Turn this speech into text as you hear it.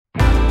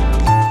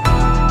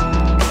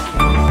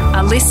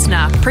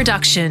listener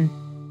production.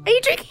 Are you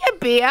drinking a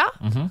beer?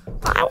 Mm-hmm.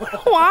 I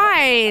want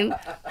wine.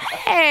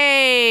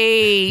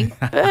 Hey.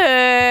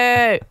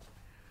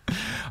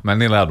 I'm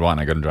only allowed one.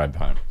 I got to drive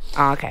home.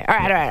 Oh, okay. All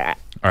right.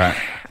 All right.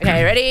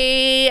 Okay,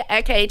 ready?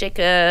 Okay,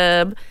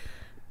 Jacob.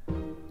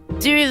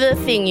 Do the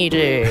thing you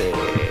do.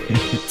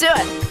 Do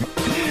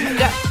it.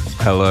 Go.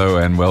 Hello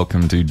and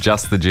welcome to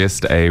Just the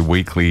Gist, a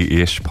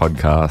weekly-ish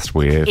podcast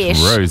with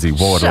Ish. Rosie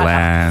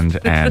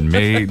Waterland and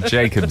me,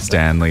 Jacob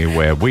Stanley,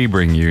 where we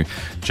bring you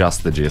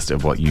just the gist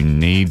of what you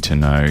need to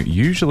know,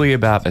 usually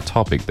about a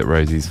topic that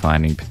Rosie's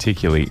finding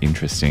particularly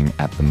interesting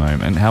at the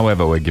moment.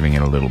 However, we're giving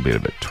it a little bit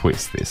of a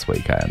twist this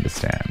week, I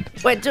understand.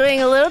 We're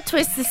doing a little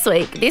twist this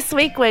week. This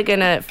week we're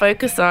going to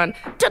focus on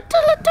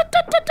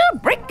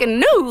breaking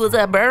news,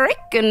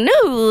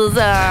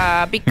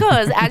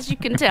 because as you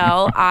can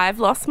tell, I've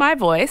lost my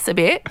voice a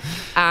bit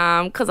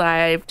because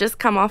I've just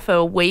come off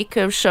a week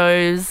of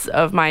shows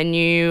of my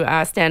new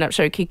stand-up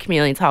show, Kid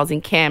Chameleons. I was in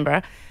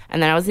Canberra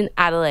and then I was in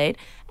Adelaide.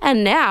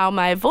 And now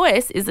my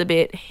voice is a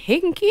bit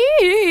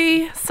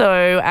hinky.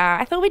 So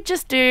I thought we'd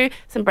just do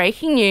some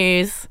breaking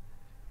news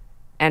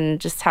and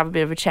just have a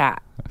bit of a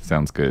chat.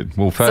 Sounds good.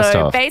 Well, first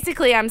off...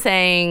 basically I'm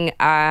saying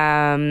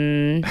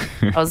I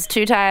was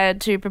too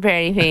tired to prepare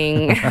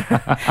anything.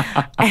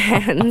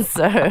 And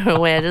so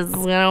we're just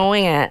going to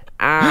wing it.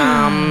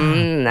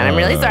 And I'm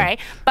really sorry.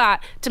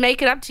 But to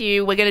make it up to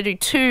you, we're going to do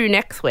 2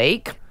 next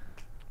week.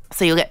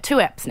 So you'll get 2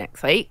 eps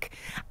next week.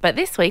 But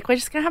this week, we're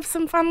just going to have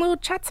some fun little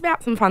chats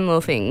about some fun little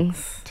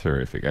things.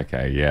 Terrific.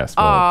 Okay, yes.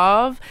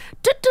 Well, Of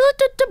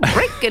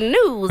breaking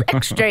news,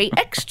 extra.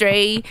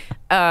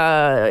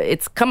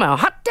 It's coming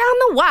hot down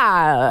the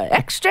wire.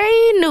 Extra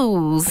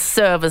news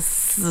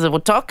service. We're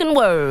talking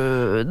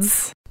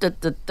words.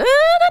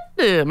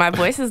 My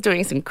voice is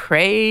doing some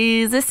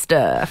crazy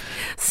stuff.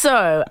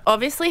 So,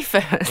 obviously,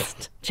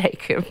 first,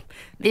 Jacob,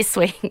 this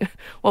week,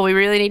 what we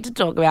really need to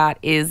talk about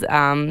is...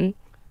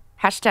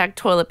 hashtag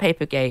toilet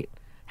paper gate,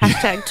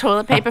 hashtag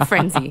toilet paper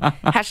frenzy,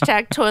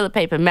 hashtag toilet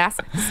paper mass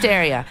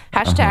hysteria,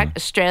 hashtag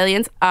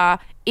Australians are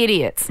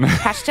idiots,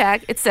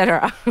 hashtag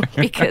etc.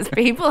 Because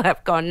people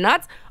have gone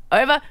nuts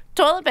over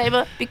toilet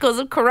paper because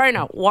of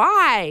corona.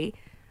 Why?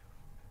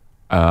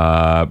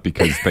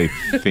 Because they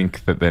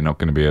think that they're not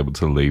going to be able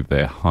to leave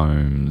their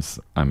homes,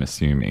 I'm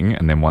assuming.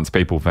 And then once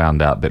people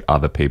found out that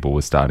other people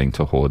were starting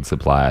to hoard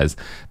supplies,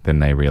 then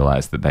they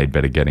realised that they'd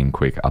better get in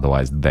quick,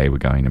 otherwise they were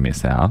going to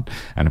miss out.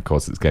 And of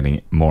course, it's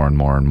getting more and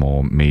more and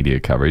more media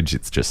coverage.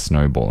 It's just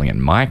snowballing.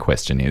 And my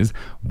question is,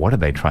 what are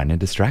they trying to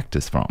distract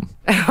us from?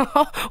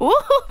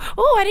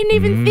 Oh, I didn't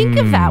even think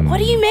of that. What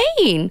do you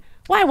mean?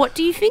 Why? What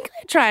do you think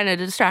they're trying to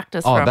distract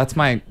us from? Oh, that's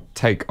my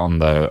take on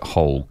the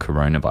whole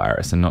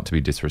coronavirus, and not to be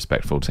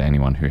disrespectful to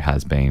anyone who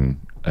has been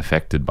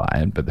affected by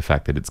it, but the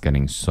fact that it's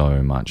getting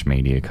so much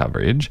media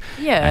coverage.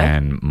 Yeah.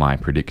 And my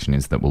prediction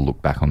is that we'll look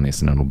back on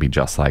this and it'll be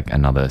just like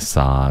another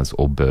SARS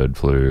or bird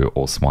flu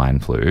or swine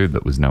flu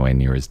that was nowhere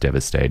near as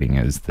devastating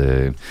as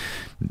the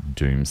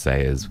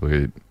doomsayers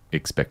were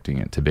expecting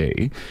it to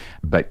be.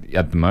 But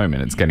at the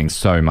moment, it's getting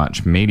so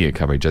much media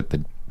coverage at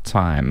the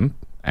time,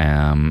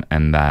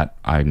 and that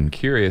I'm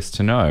curious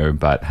to know,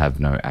 but have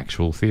no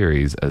actual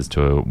theories as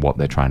to what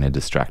they're trying to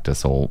distract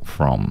us all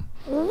from.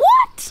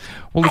 What?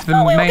 Well, I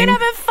thought we were going to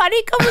have a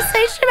funny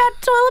conversation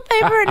about toilet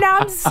paper, and now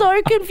I'm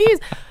so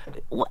confused.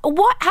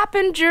 What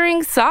happened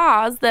during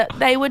SARS that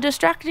they were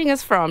distracting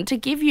us from to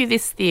give you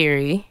this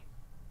theory?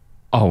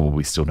 Oh, well,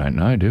 we still don't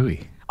know, do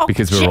we? Oh,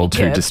 Because we're all too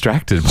Jacob.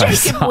 distracted by Jacob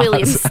SARS.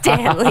 William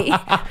Stanley.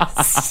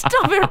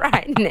 Stop it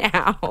right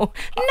now.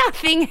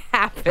 Nothing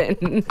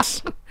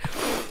happened.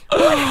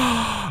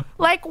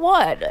 Like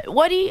what?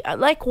 What do you,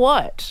 like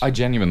what? I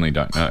genuinely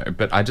don't know,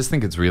 but I just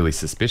think it's really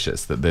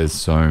suspicious that there's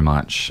so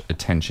much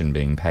attention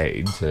being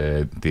paid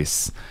to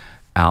this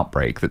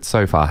outbreak that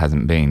so far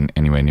hasn't been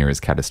anywhere near as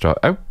catastrophic.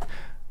 Oh,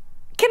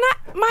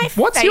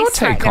 what's your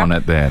take on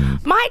it then?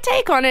 My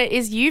take on it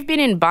is you've been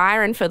in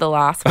Byron for the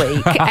last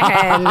week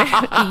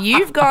and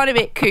you've gone a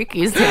bit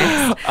cuckoo's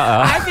nest.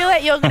 I feel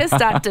like you're going to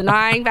start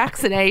denying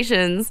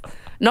vaccinations,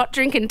 not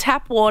drinking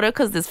tap water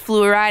because there's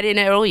fluoride in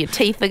it, all your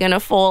teeth are going to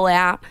fall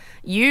out.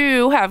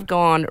 You have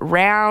gone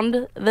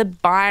round the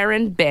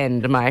Byron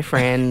bend, my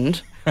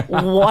friend.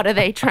 What are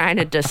they trying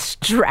to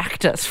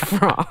distract us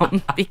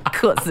from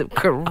because of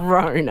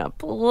corona?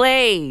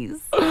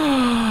 Please.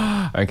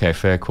 Okay,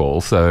 fair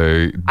call.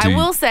 So I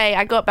will say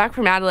I got back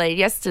from Adelaide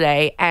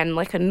yesterday and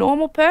like a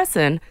normal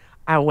person,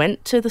 I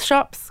went to the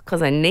shops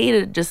because I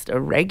needed just a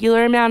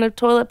regular amount of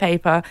toilet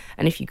paper.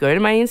 And if you go to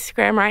my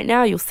Instagram right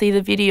now, you'll see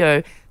the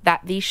video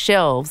that these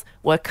shelves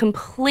were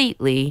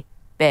completely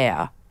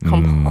bare.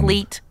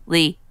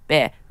 Completely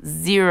bare.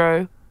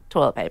 Zero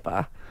toilet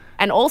paper.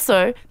 And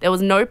also, there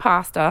was no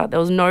pasta, there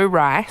was no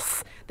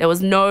rice, there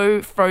was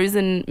no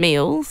frozen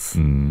meals.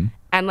 And,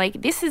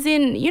 like, this is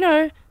in, you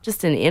know,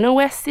 just an inner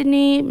West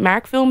Sydney,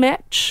 Marrickville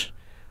Metch.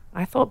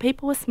 I thought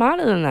people were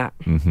smarter than that.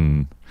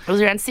 It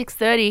was around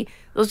 6:30. There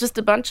was just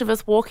a bunch of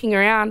us walking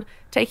around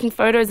taking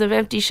photos of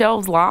empty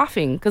shelves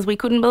laughing because we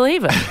couldn't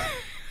believe it.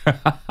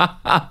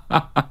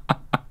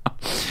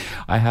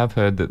 I have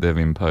heard that they've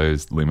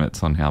imposed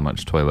limits on how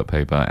much toilet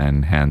paper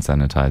and hand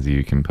sanitizer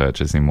you can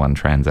purchase in one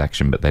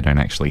transaction, but they don't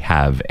actually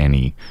have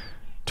any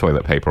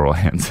toilet paper or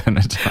hand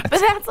sanitizer.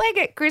 But that's like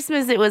at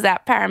Christmas, it was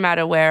at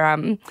Parramatta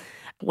where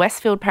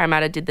Westfield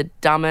Parramatta did the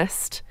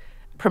dumbest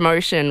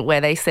promotion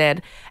where they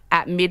said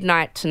at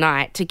midnight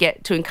tonight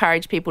to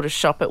encourage people to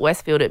shop at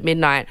Westfield at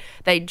midnight,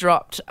 they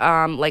dropped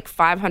like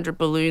 500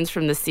 balloons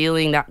from the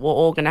ceiling that were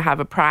all going to have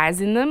a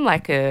prize in them,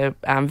 like a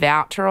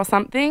voucher or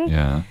something.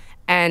 Yeah.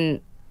 And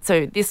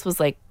so this was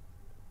like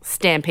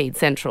Stampede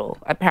Central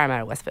at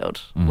Parramatta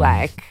Westfield.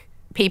 Like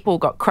people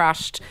got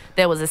crushed.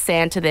 There was a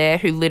Santa there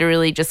who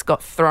literally just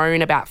got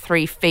thrown about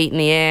 3 feet in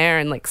the air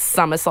and like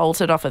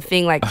somersaulted off a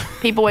thing. Like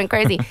people went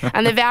crazy.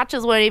 And the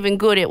vouchers weren't even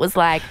good. It was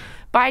like,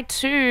 buy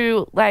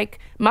 2 like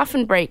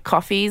muffin break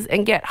coffees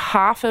and get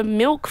half a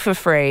milk for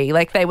free.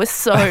 Like they were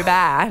so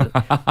bad.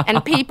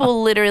 And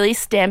people literally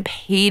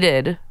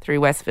stampeded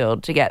through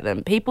Westfield to get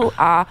them. People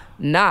are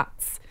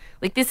nuts.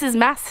 Like this is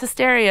mass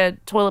hysteria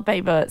toilet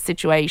paper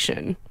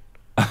situation.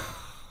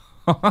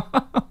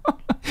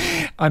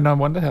 And I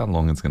wonder how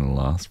long it's going to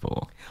last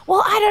for.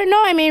 Well, I don't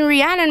know. I mean,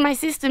 Rhiannon, my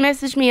sister,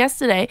 messaged me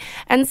yesterday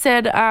and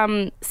said,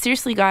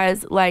 seriously,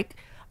 guys, like,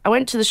 I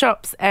went to the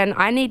shops and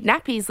I need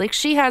nappies. Like,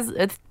 she has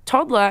a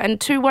toddler and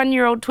 2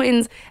 one-year-old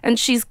twins, and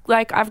she's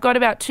like, I've got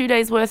about 2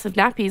 days worth of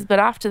nappies, but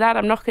after that,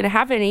 I'm not going to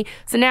have any.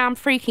 So now I'm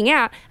freaking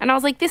out. And I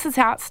was like, this is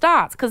how it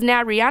starts. Because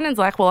now Rhiannon's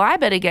like, well, I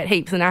better get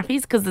heaps of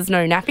nappies because there's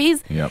no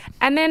nappies. Yep.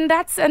 And then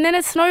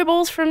it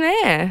snowballs from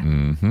there.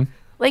 Mm-hmm.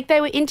 Like,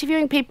 they were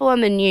interviewing people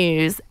on the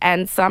news,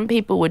 and some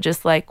people were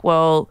just like,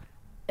 well,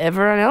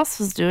 everyone else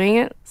was doing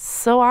it,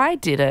 so I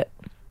did it.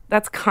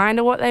 That's kind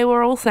of what they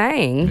were all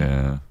saying.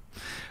 Yeah.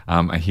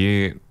 I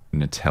hear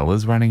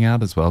Nutella's running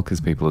out as well because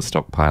people are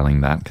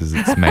stockpiling that because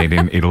it's made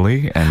in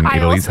Italy and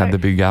Italy's had the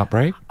big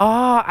outbreak.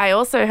 Oh, I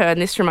also heard,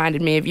 and this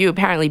reminded me of you,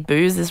 apparently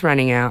booze is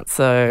running out,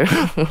 so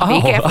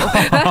be careful.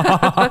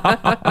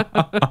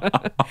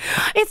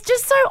 It's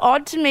just so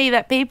odd to me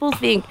that people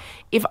think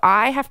if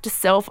I have to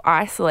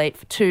self-isolate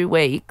for 2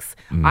 weeks,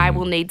 I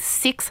will need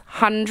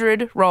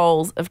 600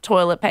 rolls of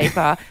toilet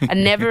paper, a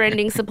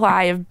never-ending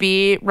supply of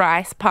beer,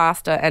 rice,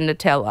 pasta, and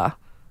Nutella.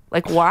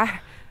 Like,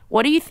 why?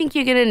 What do you think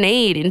you're going to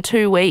need in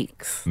 2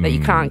 weeks that you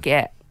can't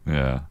get?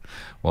 Yeah.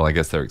 Well, I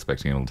guess they're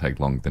expecting it'll take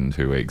longer than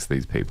 2 weeks.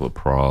 These people are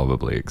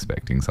probably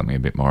expecting something a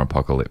bit more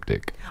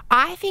apocalyptic.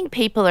 I think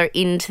people are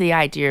into the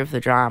idea of the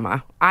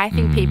drama. I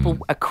think people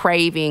are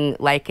craving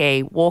like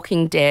a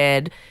Walking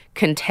Dead,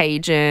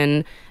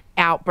 Contagion,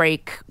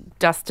 Outbreak,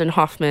 Dustin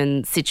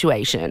Hoffman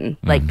situation.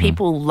 Like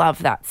people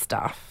love that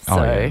stuff.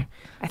 So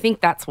I think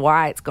that's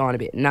why it's gone a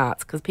bit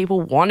nuts, because people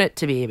want it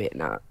to be a bit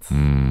nuts.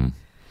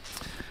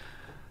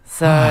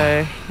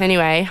 So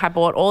anyway, I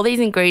bought all these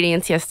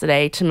ingredients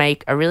yesterday to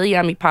make a really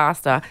yummy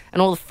pasta,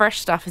 and all the fresh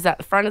stuff is at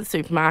the front of the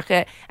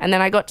supermarket. And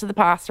then I got to the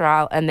pasta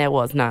aisle and there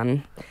was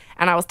none.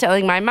 And I was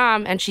telling my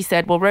mum, and she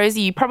said, well,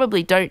 Rosie, you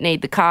probably don't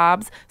need the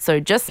carbs, so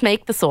just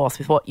make the sauce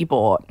with what you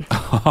bought.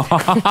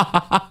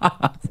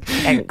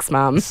 Thanks,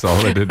 Mum.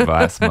 Solid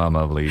advice,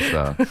 Mama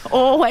Lisa.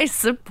 Always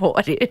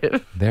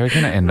supportive. There are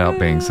going to end up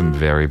being some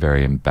very,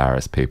 very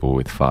embarrassed people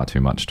with far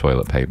too much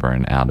toilet paper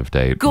and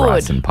out-of-date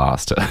rice and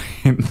pasta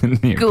in the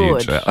near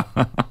future.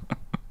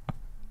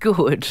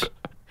 Good.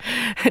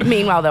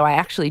 Meanwhile, though, I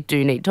actually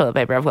do need toilet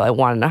paper. I've got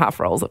like 1.5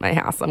 rolls at my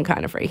house. I'm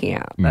kind of freaking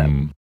out. But.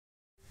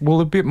 Well,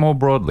 a bit more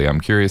broadly,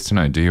 I'm curious to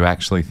know, do you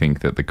actually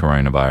think that the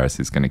coronavirus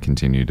is going to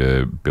continue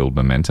to build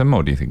momentum,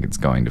 or do you think it's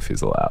going to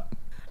fizzle out?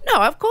 No,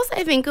 of course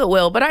I think it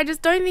will, but I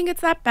just don't think it's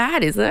that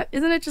bad, is it?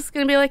 Isn't it just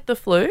going to be like the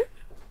flu?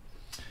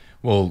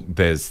 Well,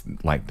 there's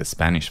like the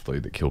Spanish flu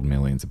that killed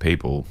millions of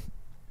people.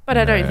 But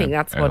I don't think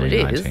that's what it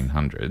is.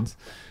 1900s.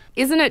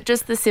 Isn't it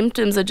just the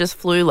symptoms are just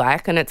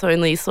flu-like, and it's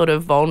only sort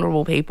of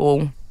vulnerable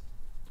people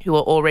who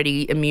are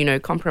already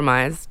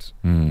immunocompromised,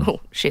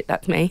 oh shit,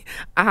 that's me,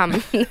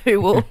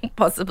 who will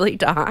possibly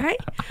die?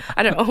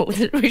 I don't know,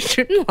 we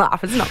shouldn't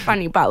laugh, it's not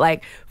funny, but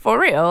like, for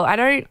real,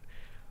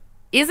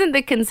 isn't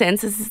the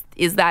consensus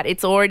is that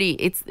it's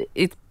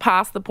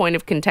past the point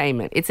of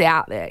containment, it's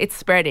out there, it's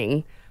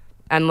spreading,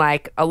 and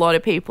like a lot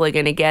of people are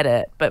going to get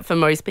it, but for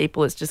most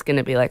people it's just going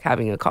to be like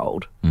having a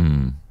cold.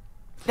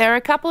 There are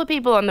a couple of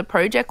people on the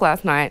project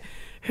last night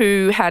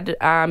who had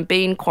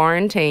been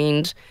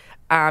quarantined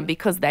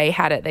because they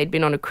had it. They'd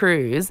been on a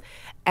cruise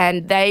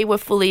and they were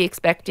fully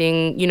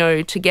expecting,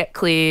 to get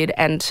cleared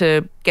and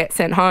to get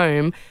sent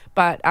home.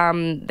 But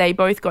they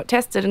both got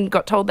tested and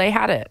got told they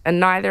had it. And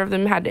neither of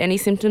them had any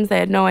symptoms. They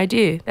had no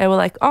idea. They were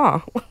like,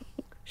 oh,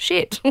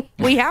 shit,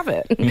 we have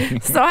it.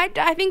 So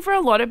I think for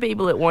a lot of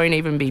people it won't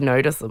even be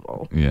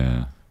noticeable.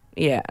 Yeah.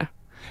 Yeah.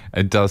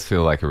 It does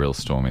feel like a real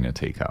storm in a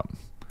teacup.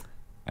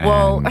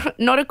 Well,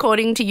 not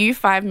according to you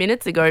 5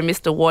 minutes ago,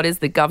 Mr. What is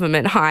the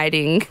government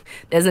hiding?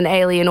 There's an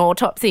alien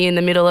autopsy in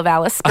the middle of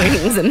Alice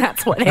Springs and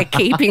that's what they're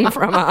keeping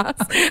from us.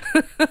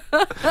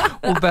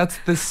 Well, that's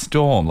the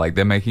storm. Like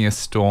they're making a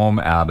storm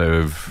out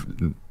of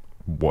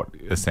what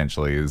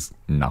essentially is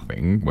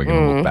nothing. We're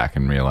going to look back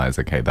and realize,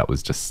 okay, that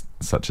was just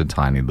such a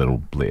tiny little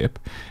blip.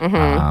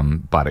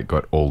 But it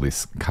got all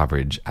this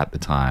coverage at the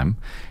time.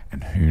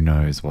 And who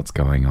knows what's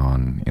going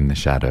on in the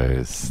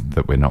shadows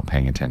that we're not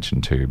paying attention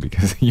to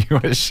because you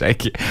were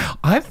shaking.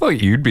 I thought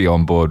you'd be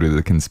on board with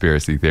a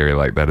conspiracy theory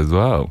like that as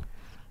well.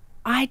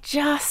 I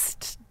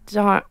just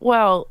don't.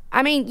 Well,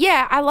 I mean,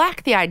 yeah, I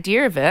like the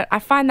idea of it. I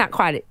find that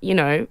quite,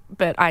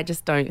 but I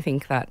just don't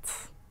think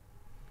that's.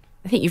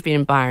 I think you've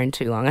been in Byron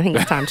too long. I think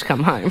it's time to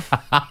come home.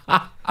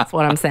 That's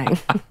what I'm saying.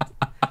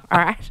 All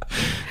right.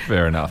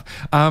 Fair enough.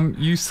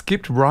 You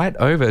skipped right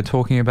over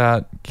talking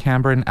about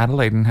Canberra and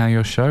Adelaide and how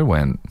your show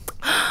went.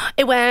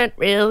 It went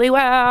really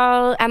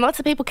well, and lots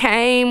of people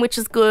came, which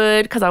is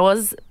good because I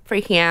was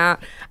freaking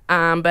out.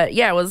 But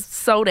yeah, it was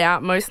sold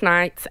out most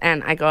nights,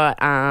 and I got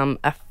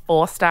a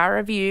 4-star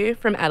review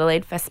from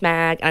Adelaide Fest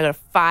Mag, and I got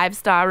a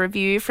 5-star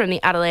review from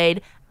the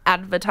Adelaide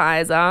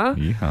Advertiser.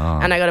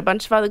 Yeehaw. And I got a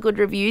bunch of other good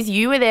reviews.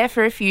 You were there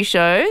for a few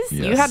shows.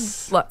 Yes. You had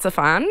lots of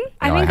fun.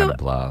 I had a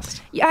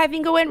blast. Yeah, I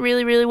think it went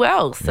really, really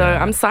well. So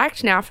Yeah. I'm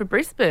psyched now for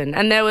Brisbane.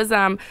 And there was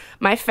there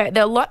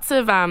were lots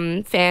of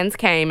fans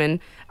came, and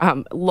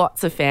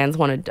lots of fans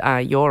wanted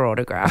your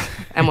autograph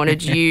and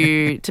wanted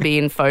you to be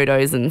in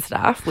photos and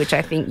stuff, which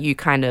I think you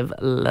kind of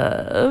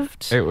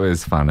loved. It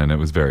was fun and it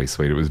was very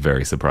sweet. It was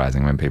very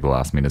surprising when people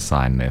asked me to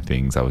sign their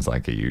things. I was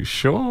like, are you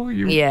sure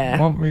you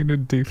want me to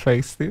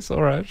deface this?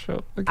 All right,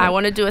 sure. Okay. I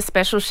want to do a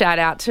special shout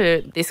out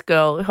to this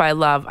girl who I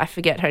love. I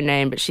forget her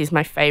name, but she's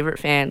my favourite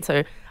fan.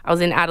 So I was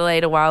in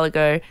Adelaide a while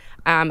ago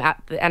and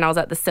I was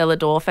at the Cellar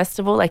Door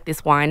Festival, like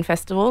this wine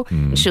festival.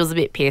 And she was a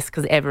bit pissed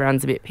because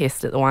everyone's a bit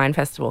pissed at the wine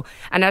festival.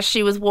 And as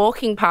she was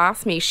walking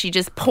past me, she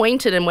just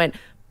pointed and went,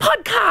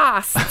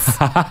 podcasts!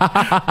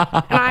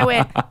 And I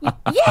went,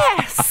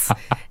 yes!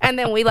 And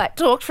then we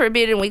talked for a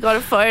bit and we got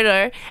a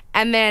photo.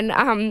 And then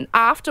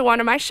after one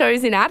of my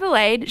shows in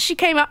Adelaide, she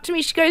came up to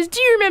me. She goes, do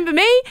you remember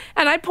me?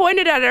 And I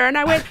pointed at her and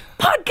I went,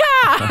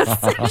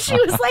 podcast! And she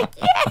was like,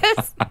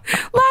 yes! Last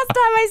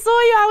time I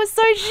saw you, I was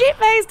so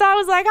shit-faced. I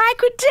was like, I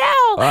could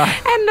tell.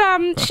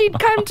 And she'd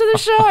come to the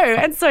show.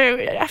 And so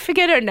I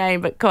forget her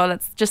name, but God,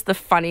 that's just the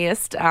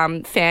funniest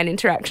fan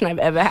interaction I've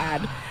ever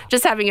had.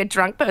 Just having a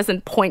drunk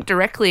person point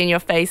directly in your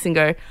face and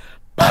go,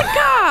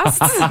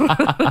 podcasts!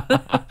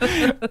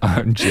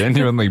 I'm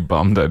genuinely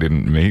bummed I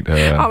didn't meet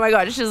her. Oh my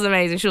God, she was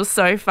amazing. She was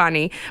so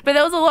funny. But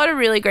there was a lot of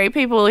really great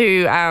people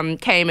who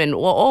came and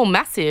were all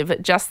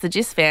massive Just the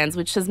Gist fans,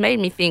 which has made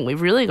me think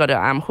we've really got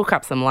to hook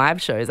up some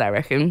live shows, I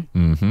reckon.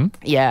 Mm-hmm.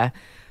 Yeah.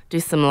 Do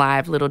some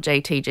live little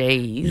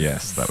JTGs.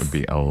 Yes, that would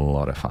be a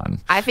lot of fun.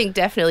 I think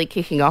definitely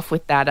kicking off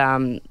with that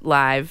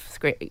live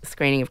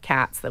screening of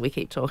Cats that we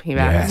keep talking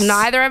about. Yes.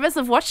 Neither of us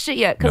have watched it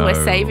yet because No.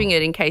 we're saving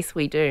it in case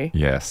we do.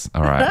 Yes.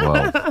 All right.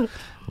 Well,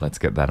 let's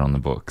get that on the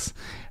books.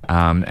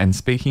 And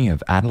speaking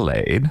of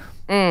Adelaide,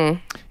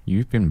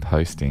 you've been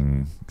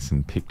posting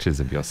some pictures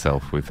of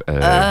yourself with an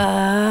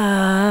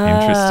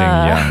interesting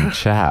young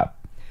chap.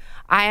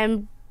 I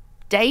am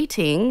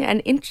dating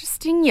an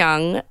interesting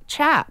young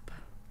chap.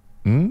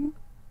 Would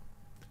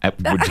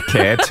you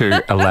care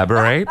to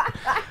elaborate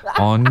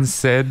on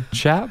said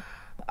chap?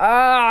 All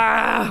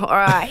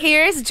right,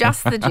 here's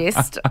just the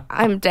gist.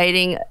 I'm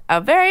dating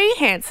a very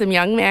handsome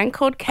young man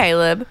called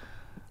Caleb,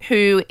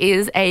 who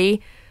is a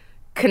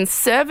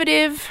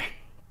conservative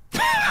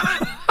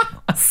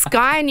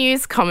Sky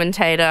News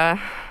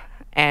commentator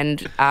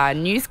and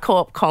News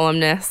Corp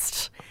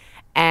columnist,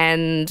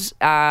 and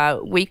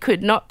we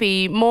could not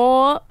be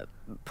more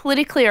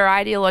politically or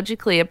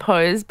ideologically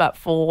opposed, but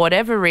for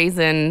whatever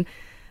reason,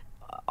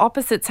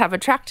 opposites have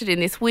attracted in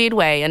this weird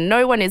way, and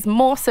no one is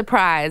more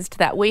surprised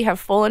that we have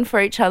fallen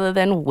for each other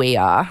than we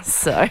are.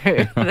 So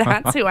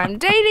that's who I'm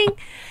dating,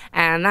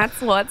 and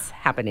that's what's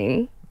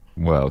happening.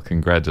 Well,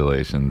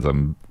 congratulations.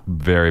 I'm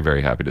very,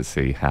 very happy to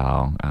see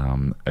how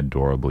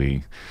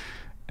adorably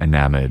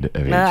enamored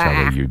of each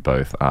other you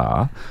both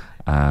are.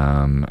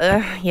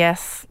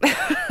 Yes.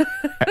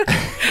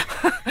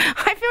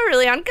 I feel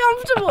really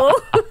uncomfortable.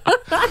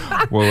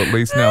 Well, at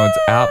least now it's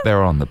out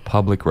there on the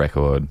public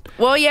record.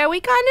 Well, yeah, we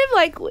kind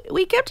of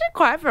we kept it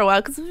quiet for a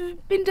while because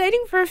we've been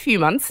dating for a few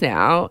months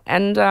now.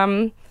 And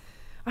I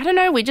don't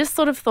know, we just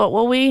sort of thought,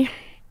 well,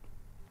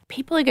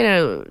 people are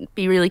going to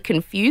be really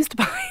confused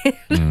by it.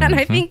 Mm-hmm. And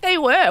I think they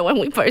were when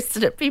we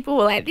posted it. People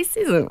were like, this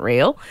isn't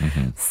real.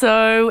 Mm-hmm.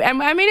 So,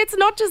 and I mean, it's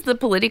not just the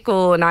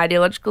political and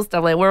ideological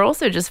stuff. Like, we're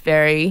also just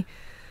very,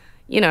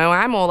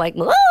 I'm all like,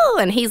 oh,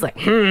 and he's like,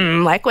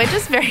 like we're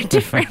just very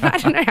different. I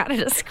don't know how to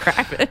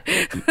describe it.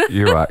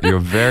 You're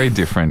very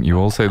different. You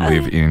also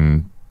live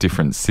in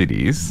different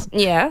cities.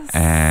 Yes.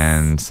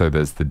 And so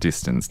there's the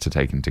distance to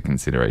take into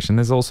consideration.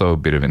 There's also a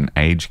bit of an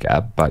age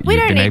gap, but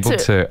you've been able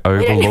to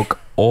overlook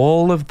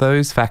all of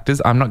those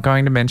factors. I'm not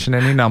going to mention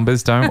any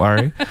numbers, don't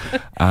worry.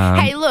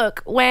 Hey,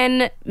 look,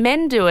 when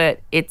men do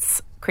it,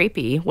 it's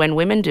creepy. When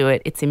women do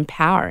it, it's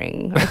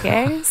empowering,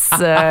 okay?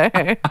 So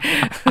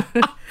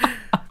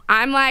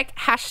I'm like,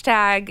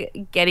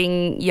 hashtag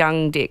getting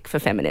young dick for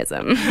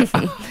feminism.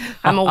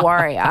 I'm a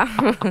warrior.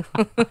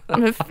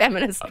 I'm a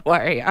feminist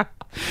warrior.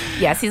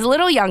 Yes, he's a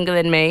little younger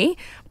than me,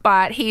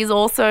 but he's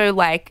also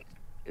like,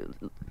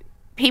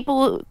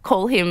 people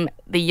call him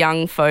the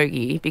young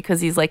fogey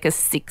because he's like a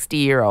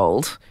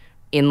 60-year-old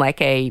in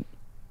like a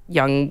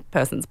young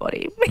person's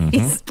body.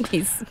 He's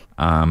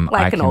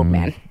like an old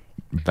man.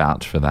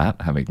 Vouch for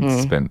that, having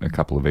spent a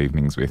couple of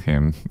evenings with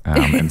him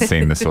and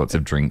seen the sorts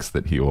of drinks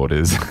that he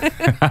orders.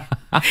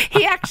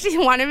 He actually,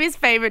 one of his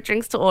favourite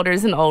drinks to order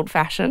is an old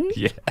fashioned.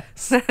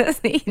 Yes.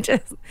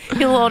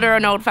 He'll order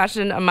an old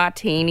fashioned, a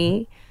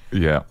martini.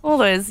 Yeah. All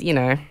those, you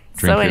know.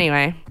 Drink so it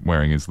anyway.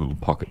 Wearing his little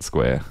pocket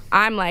square.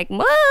 I'm like,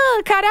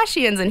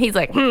 Kardashians. And he's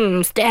like,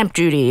 stamp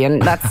duty.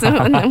 And that's,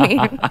 and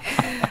then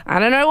I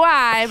don't know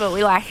why, but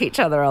we like each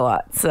other a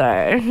lot. So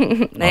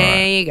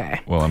there you go.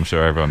 Well, I'm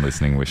sure everyone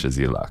listening wishes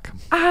you luck.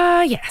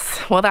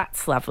 Yes. Well,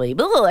 that's lovely.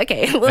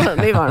 Okay,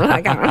 move on.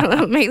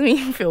 It makes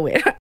me feel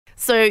weird.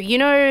 So, you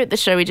know the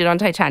show we did on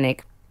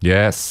Titanic?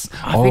 Yes.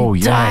 I've been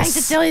dying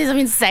to tell you this. I've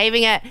been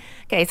saving it.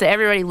 Okay, so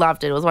everybody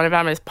loved it. It was one of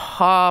our most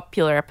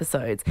popular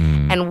episodes.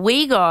 And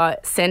we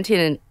got sent in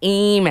an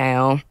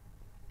email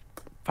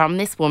from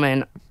this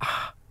woman.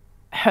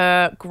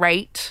 Her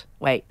great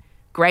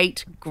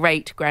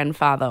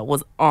grandfather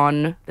was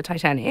on the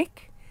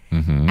Titanic.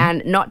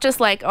 And not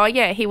just like, oh,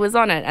 yeah, he was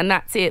on it and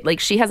that's it.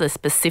 Like, she has a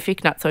specific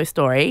nutso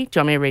story. Do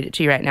you want me to read it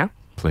to you right now?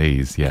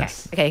 Please,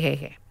 yes.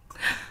 Okay.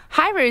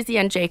 Hi, Rosie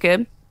and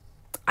Jacob.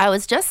 I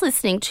was just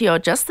listening to your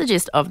Just the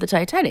Gist of the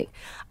Titanic.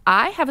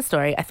 I have a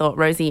story I thought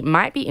Rosie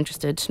might be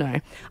interested to know.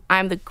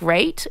 I'm the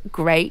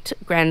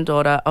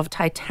great-great-granddaughter of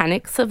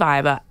Titanic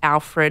survivor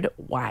Alfred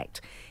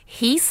White.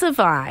 He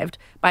survived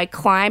by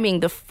climbing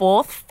the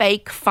 4th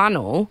fake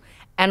funnel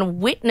and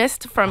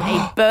witnessed from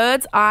a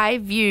bird's eye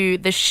view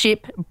the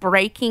ship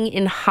breaking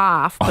in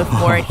half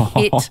before it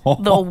hit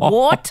the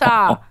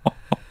water.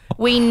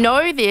 We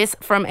know this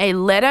from a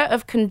letter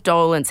of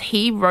condolence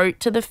he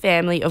wrote to the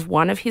family of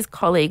one of his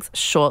colleagues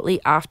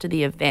shortly after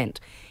the event.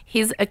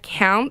 His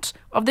account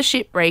of the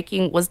ship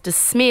breaking was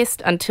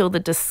dismissed until the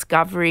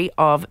discovery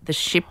of the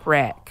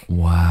shipwreck.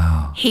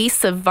 Wow. He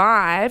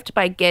survived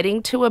by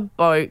getting to a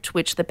boat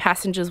which the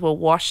passengers were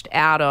washed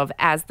out of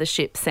as the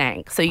ship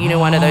sank. So, you know,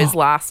 one of those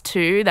last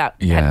two that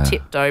had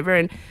tipped over.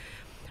 And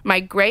my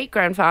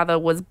great-grandfather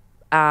was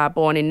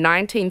born in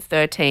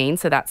 1913,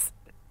 so that's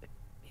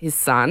his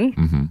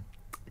son,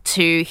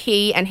 to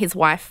he and his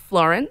wife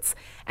Florence,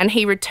 and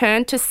he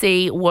returned to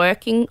sea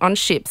working on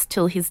ships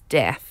till his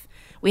death.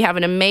 We have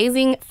an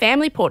amazing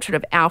family portrait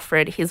of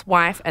Alfred, his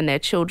wife, and their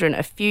children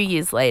a few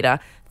years later.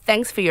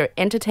 Thanks for your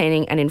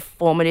entertaining and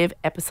informative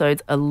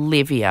episodes,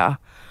 Olivia.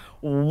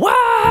 What?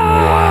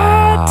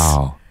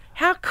 Wow.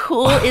 How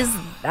cool is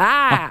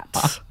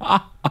that?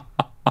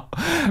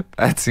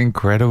 That's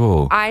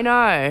incredible. I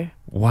know.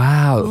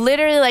 Wow.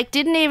 Literally, like,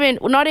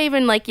 not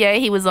even like, yeah,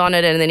 he was on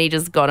it and then he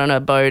just got on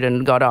a boat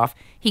and got off.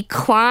 He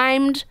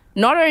climbed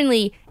not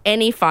only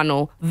any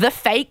funnel, the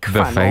fake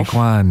funnel. The fake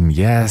one,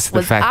 yes, the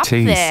was fake up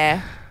tease.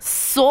 there,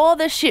 saw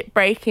the ship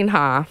break in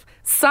half,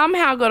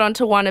 somehow got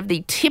onto one of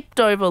the tipped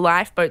over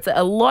lifeboats.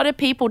 A lot of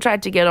people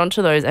tried to get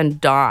onto those and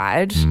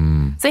died.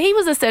 So he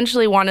was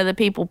essentially one of the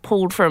people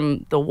pulled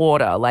from the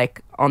water,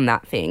 like, on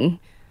that thing.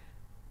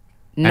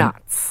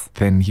 Nuts. And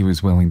then he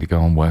was willing to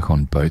go and work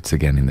on boats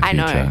again in the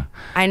future.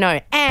 I know.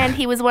 And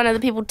he was one of the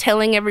people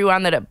telling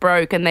everyone that it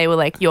broke and they were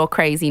like, you're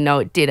crazy. No,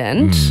 it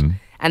didn't.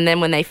 And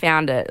then when they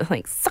found it,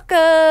 like,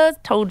 suckers,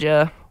 told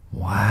you.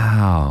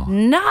 Wow.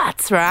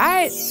 Nuts,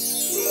 right?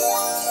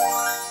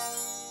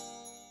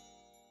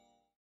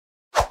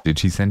 Did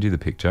she send you the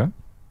picture?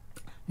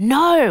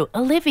 No,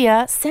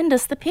 Olivia, send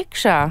us the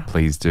picture.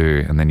 Please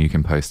do, and then you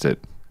can post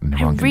it and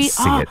everyone can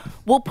see it.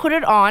 We'll put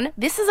it on.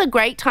 This is a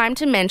great time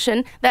to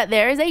mention that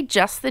there is a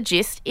Just the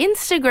Gist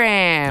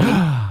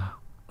Instagram.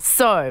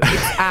 So,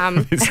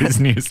 this is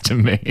news to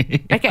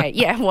me. Okay,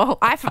 yeah, well,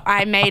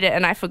 I made it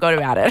and I forgot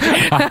about it.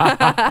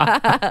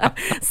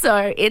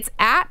 So, it's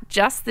at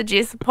Just the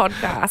Gist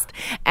Podcast.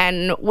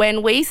 And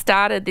when we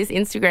started this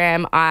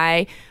Instagram,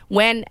 I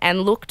went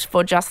and looked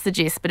for Just the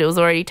Gist, but it was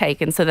already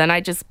taken. So then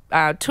I just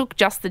took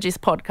Just the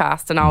Gist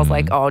Podcast and I was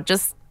like,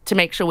 just to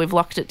make sure we've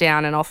locked it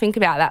down and I'll think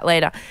about that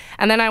later.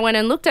 And then I went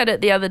and looked at it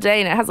the other day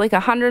and it has like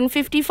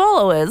 150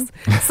 followers.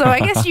 So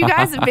I guess you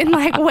guys have been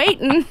like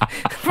waiting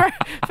for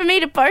me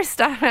to post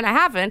stuff and I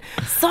haven't.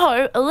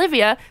 So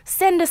Olivia,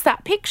 send us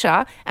that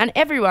picture and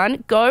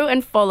everyone go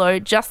and follow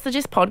Just the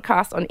Gist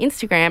Podcast on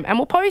Instagram and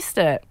we'll post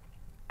it.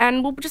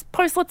 And we'll just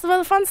post lots of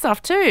other fun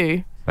stuff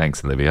too.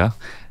 Thanks, Olivia.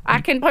 I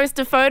can post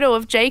a photo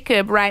of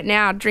Jacob right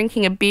now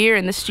drinking a beer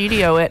in the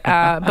studio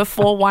at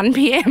before 1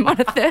 p.m. on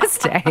a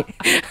Thursday.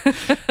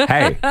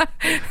 Hey,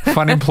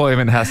 fun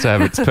employment has to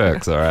have its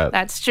perks, all right?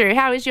 That's true.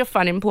 How is your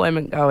fun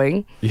employment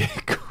going? Yeah,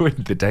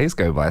 good. The days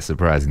go by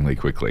surprisingly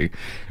quickly.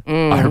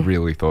 I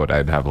really thought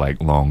I'd have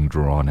like long,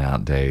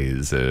 drawn-out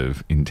days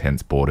of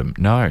intense boredom.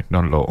 No,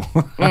 not at all.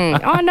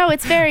 Oh, no,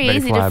 it's very They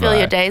easy fly to fill by.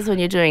 your days when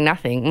you're doing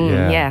nothing.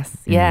 Yes,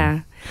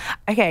 yeah.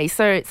 Okay,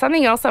 so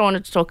something else I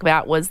wanted to talk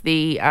about was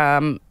the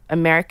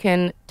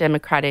American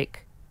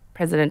Democratic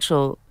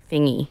presidential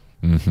thingy.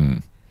 Mm-hmm.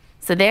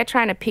 So they're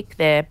trying to pick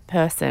their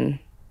person.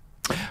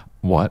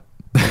 What?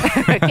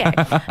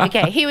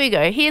 Okay, here we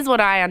go. Here's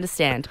what I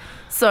understand.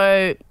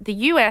 So the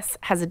US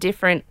has a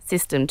different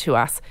system to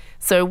us.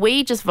 So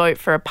we just vote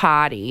for a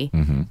party,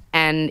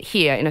 and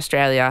here in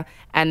Australia,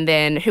 and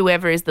then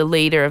whoever is the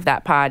leader of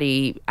that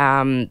party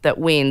that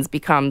wins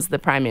becomes the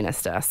Prime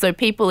Minister. So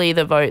people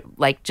either vote,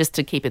 like, just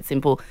to keep it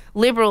simple,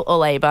 Liberal or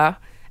Labor.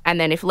 And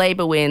then if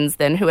Labor wins,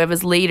 then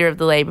whoever's leader of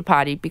the Labor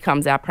Party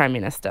becomes our Prime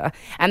Minister.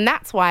 And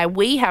that's why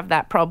we have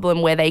that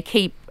problem where they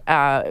keep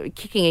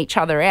kicking each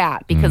other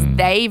out because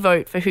they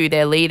vote for who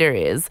their leader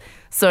is.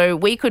 So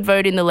we could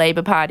vote in the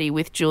Labor Party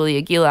with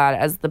Julia Gillard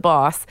as the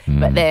boss,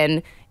 but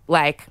then,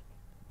 like,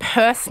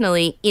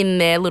 personally in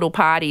their little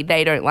party,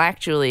 they don't like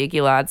Julia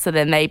Gillard, so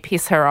then they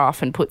piss her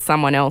off and put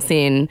someone else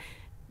in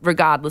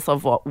regardless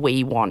of what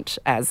we want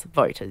as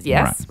voters.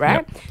 Yes,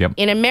 right? Yep.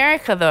 In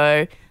America,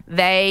 though,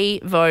 they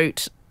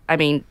vote, I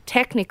mean,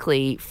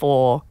 technically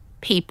for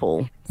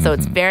people. So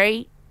it's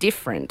very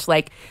different.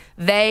 Like,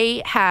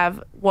 they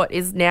have what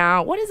is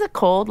it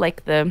called?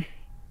 Like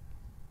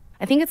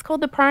I think it's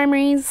called the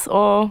primaries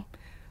or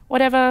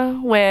whatever,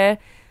 where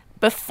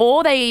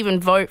before they even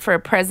vote for a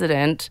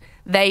president,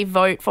 they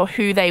vote for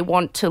who they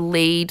want to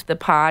lead the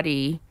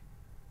party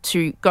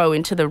to go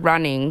into the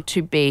running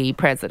to be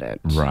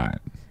president. Right.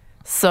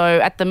 So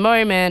at the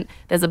moment,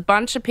 there's a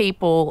bunch of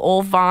people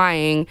all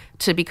vying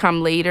to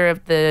become leader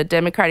of the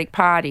Democratic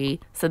Party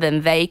so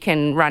then they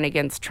can run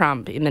against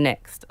Trump in the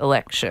next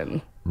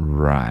election.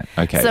 Right.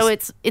 Okay. So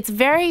it's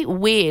very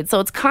weird. So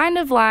it's kind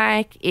of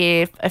like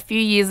if a few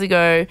years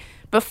ago,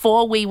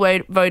 before we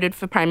voted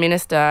for Prime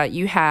Minister,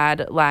 you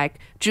had like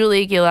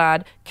Julia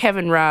Gillard,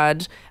 Kevin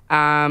Rudd,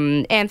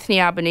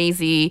 Anthony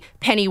Albanese,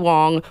 Penny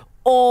Wong,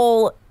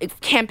 all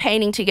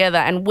campaigning together,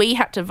 and we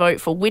had to vote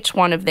for which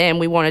one of them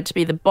we wanted to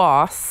be the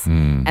boss.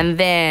 And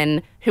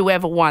then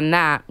whoever won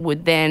that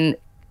would then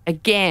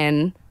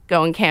again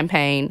go and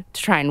campaign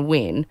to try and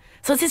win.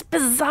 So it's this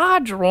bizarre,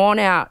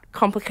 drawn-out,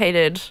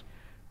 complicated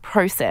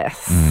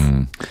process.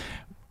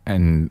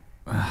 And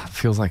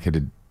feels like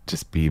it'd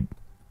just be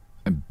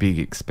a big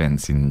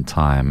expense in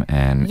time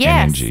and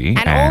energy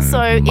and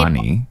also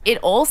money. It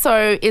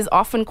also is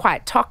often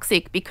quite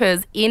toxic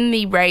because in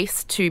the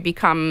race to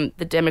become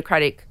the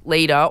Democratic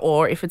leader,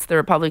 or if it's the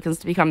Republicans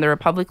to become the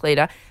Republic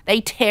leader, they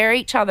tear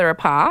each other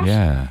apart.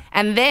 Yeah.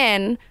 And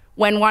then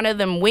when one of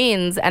them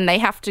wins and they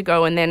have to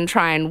go and then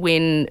try and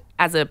win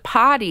as a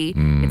party,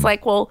 it's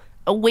like, well,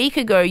 a week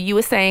ago you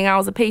were saying I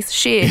was a piece of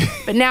shit,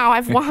 but now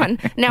I've won.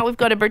 Now we've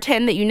got to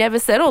pretend that you never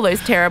said all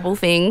those terrible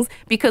things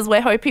because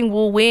we're hoping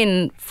we'll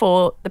win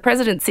for the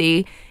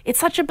presidency. It's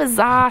such a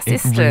bizarre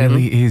system. It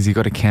really is. You've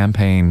got to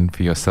campaign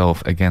for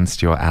yourself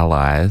against your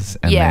allies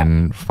and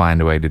then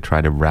find a way to try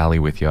to rally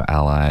with your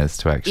allies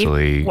to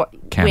actually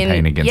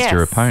campaign against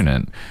your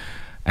opponent.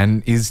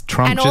 And is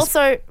Trump And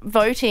also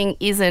voting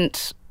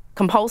isn't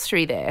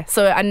compulsory there.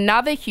 So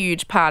another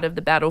huge part of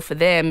the battle for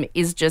them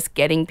is just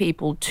getting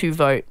people to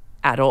vote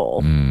at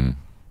all,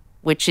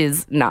 which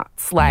is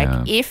nuts. Like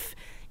if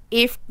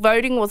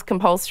voting was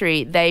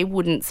compulsory, they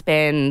wouldn't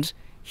spend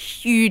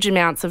huge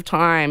amounts of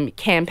time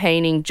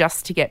campaigning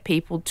just to get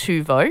people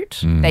to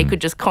vote. They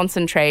could just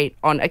concentrate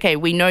on, okay,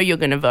 we know you're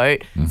going to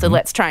vote, so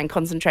let's try and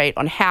concentrate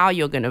on how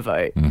you're going to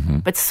vote.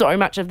 But so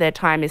much of their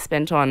time is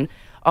spent on,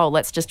 oh,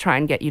 let's just try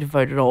and get you to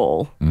vote at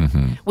all,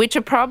 which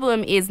a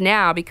problem is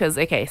now because,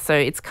 okay, so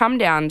it's come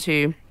down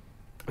to,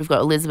 we've got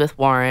Elizabeth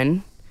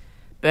Warren,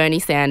 Bernie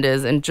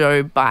Sanders and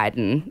Joe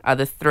Biden are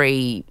the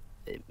three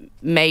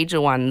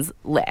major ones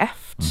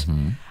left.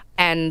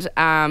 And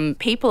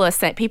people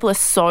are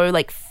so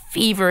like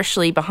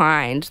feverishly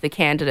behind the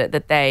candidate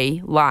that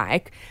they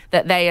like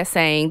that they are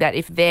saying that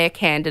if their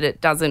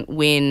candidate doesn't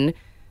win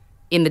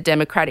in the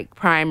Democratic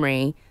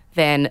primary,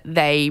 then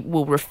they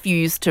will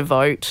refuse to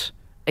vote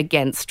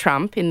against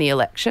Trump in the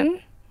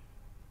election.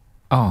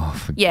 Oh,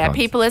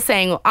 people are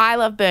saying, well, I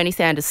love Bernie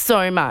Sanders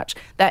so much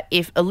that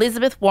if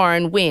Elizabeth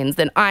Warren wins,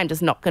 then I'm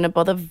just not going to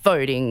bother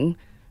voting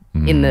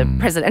in the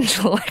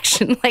presidential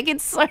election. Like,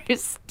 it's so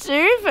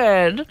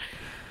stupid.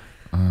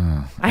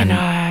 I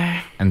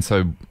know. And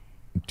so,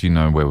 do you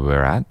know where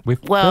we're at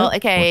with Well,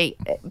 okay,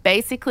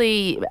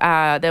 basically,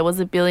 there was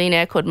a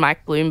billionaire called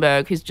Mike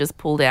Bloomberg who's just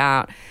pulled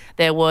out.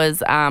 There was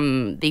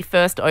the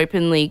first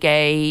openly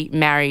gay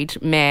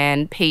married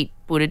man, Pete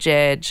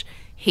Buttigieg.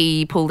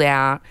 He pulled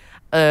out.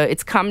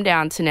 It's come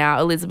down to now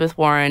Elizabeth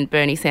Warren,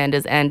 Bernie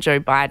Sanders, and Joe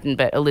Biden,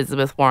 but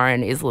Elizabeth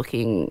Warren is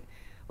looking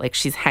like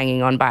she's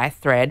hanging on by a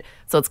thread.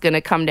 So it's going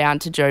to come down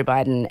to Joe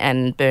Biden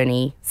and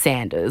Bernie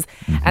Sanders.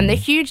 And the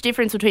huge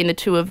difference between the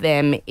two of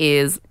them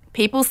is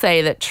people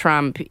say that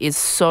Trump is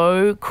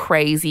so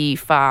crazy,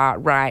 far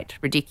right,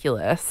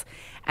 ridiculous,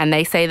 And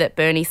they say that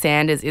Bernie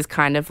Sanders is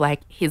kind of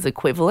like his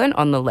equivalent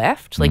on the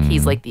left. Like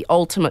he's like the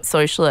ultimate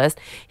socialist.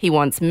 He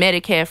wants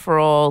Medicare for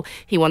all.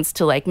 He wants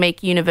to like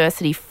make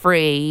university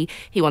free.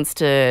 He wants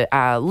to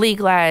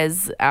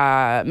legalize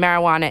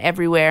marijuana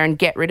everywhere and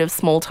get rid of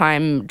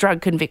small-time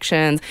drug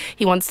convictions.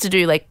 He wants to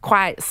do like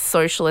quite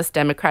socialist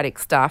democratic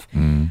stuff.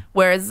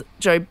 Whereas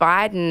Joe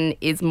Biden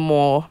is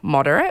more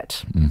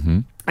moderate.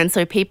 And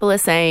so people are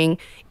saying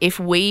if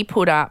we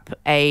put up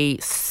a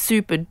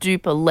super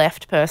duper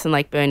left person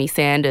like Bernie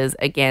Sanders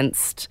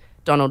against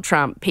Donald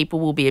Trump,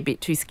 people will be a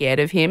bit too scared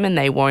of him and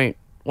they won't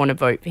want to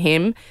vote for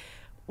him.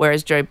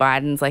 Whereas Joe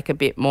Biden's like a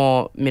bit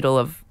more middle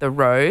of the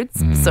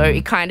roads. So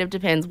it kind of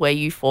depends where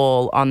you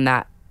fall on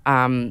that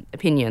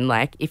opinion.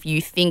 Like if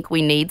you think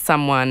we need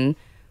someone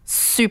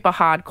super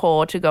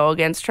hardcore to go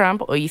against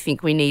Trump, or you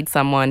think we need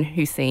someone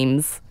who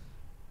seems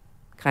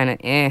kind of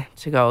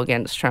to go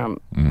against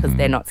Trump because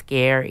they're not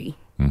scary.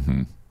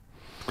 What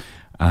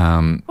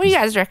do you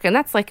guys reckon?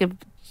 That's like a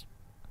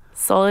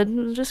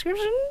solid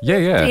description?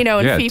 Yeah. You know,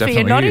 and yeah, FIFA,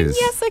 you're nodding? is.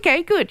 Yes,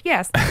 okay, good,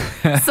 yes.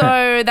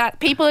 So that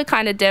people are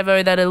kind of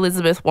devo that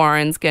Elizabeth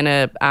Warren's going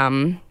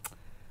to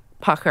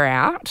pucker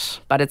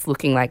out, but it's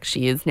looking like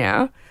she is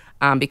now.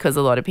 Because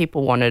a lot of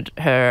people wanted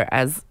her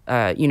as,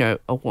 a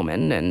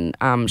woman.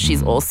 And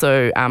she's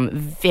also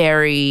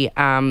very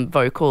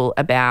vocal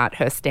about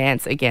her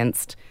stance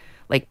against,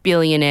 like,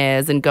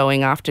 billionaires and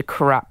going after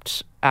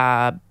corrupt,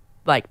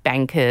 like,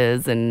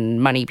 bankers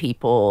and money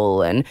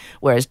people. And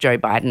whereas Joe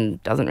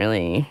Biden doesn't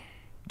really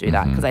do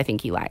that because I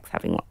think he likes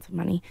having lots of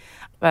money.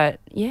 But,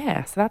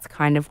 yeah, so that's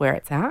kind of where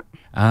it's at.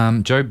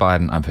 Joe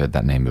Biden, I've heard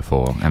that name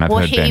before. And I've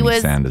heard Bernie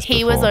Sanders before.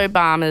 He was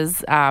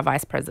Obama's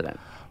vice president.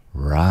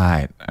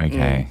 Right.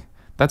 Okay.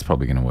 That's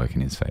probably going to work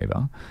in his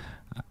favour.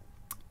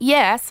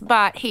 Yes,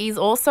 but he's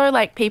also,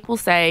 like, people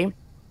say,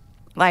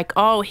 like,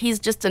 oh, he's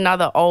just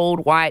another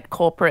old white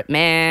corporate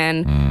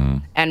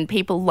man. And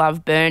people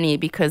love Bernie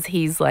because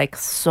he's, like,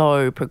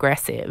 so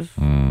progressive.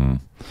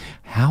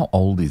 How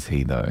old is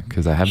he, though?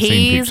 Because I have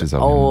seen pictures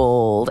of him. He's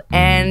old,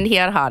 and he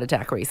had a heart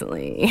attack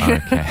recently.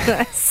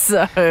 Okay.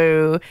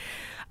 So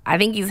I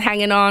think he's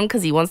hanging on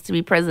because he wants to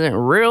be president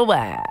real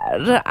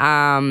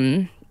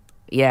bad.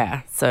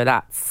 Yeah, so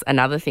that's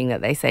another thing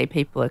that they say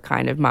people are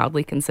kind of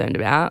mildly concerned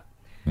about.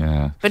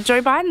 Yeah. But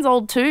Joe Biden's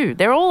old too.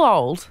 They're all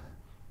old.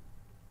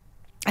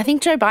 I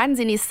think Joe Biden's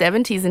in his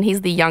 70s and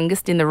he's the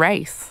youngest in the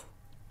race.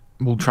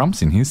 Well,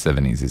 Trump's in his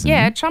 70s, isn't he?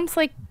 Yeah, Trump's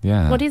like,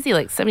 Yeah. what is he,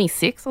 like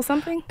 76 or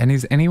something? And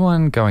is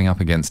anyone going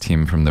up against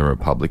him from the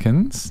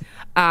Republicans?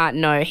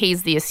 No,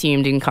 he's the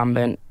assumed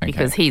incumbent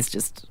because he's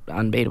just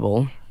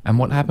unbeatable. And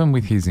what happened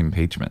with his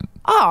impeachment?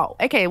 Oh,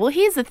 okay. Well,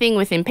 here's the thing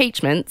with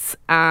impeachments.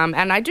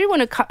 And I do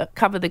want to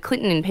cover the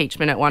Clinton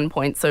impeachment at one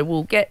point, so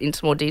we'll get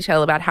into more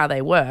detail about how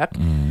they work.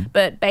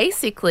 But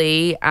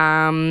basically,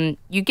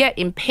 you get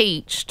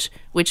impeached,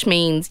 which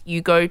means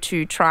you go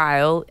to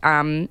trial,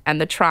 and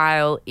the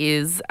trial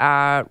is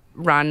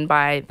run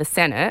by the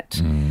Senate.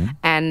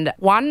 And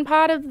one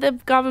part of the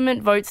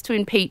government votes to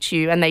impeach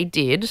you, and they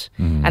did.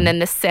 And then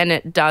the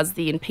Senate does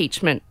the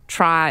impeachment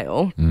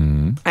trial,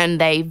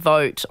 and they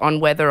vote on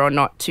whether or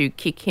not to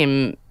kick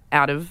him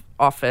out of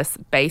office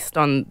based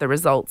on the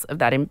results of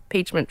that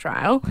impeachment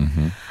trial.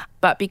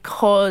 But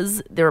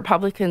because the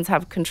Republicans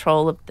have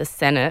control of the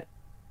Senate,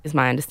 is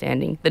my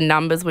understanding, the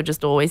numbers were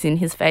just always in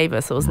his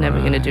favour, so it was never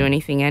going to do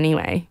anything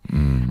anyway.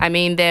 I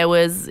mean, it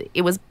was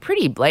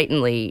pretty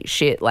blatantly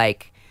shit.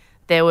 Like,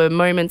 there were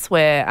moments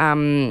where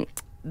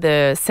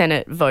the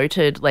Senate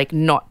voted, like,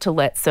 not to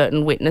let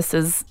certain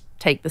witnesses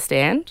take the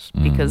stand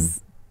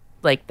because,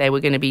 like, they were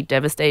going to be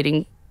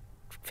devastating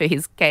for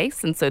his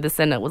case. And so the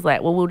Senate was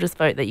like, well, we'll just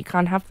vote that you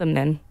can't have them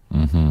then.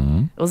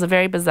 It was a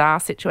very bizarre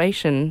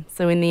situation.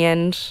 So in the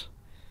end,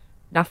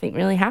 nothing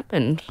really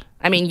happened.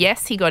 I mean,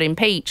 yes, he got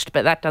impeached,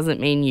 but that doesn't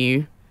mean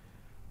you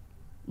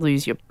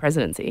lose your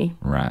presidency.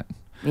 Right.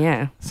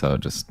 Yeah. So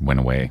it just went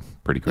away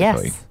pretty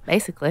quickly. Yes,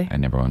 basically.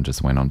 And everyone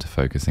just went on to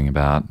focusing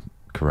about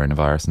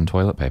coronavirus and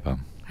toilet paper.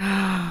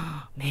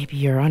 Maybe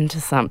you're onto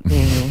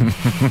something.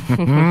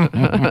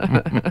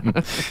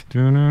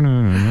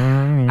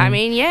 I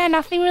mean, yeah,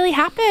 nothing really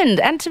happened.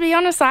 And to be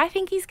honest, I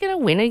think he's going to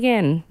win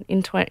again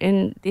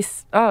in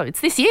this. Oh, it's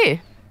this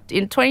year,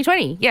 in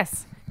 2020.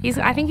 Yes,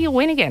 I think he'll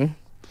win again.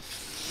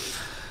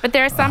 But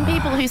there are some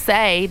people who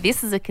say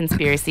this is a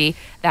conspiracy,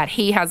 that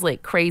he has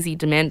like crazy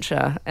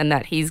dementia and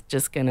that he's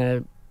just going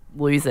to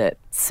lose it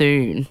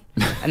soon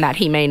and that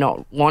he may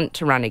not want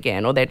to run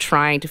again, or they're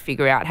trying to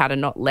figure out how to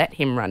not let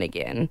him run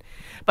again.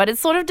 But it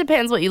sort of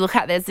depends what you look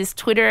at. There's this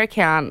Twitter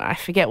account, I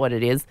forget what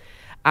it is.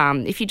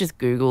 If you just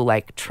Google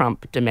like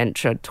Trump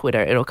dementia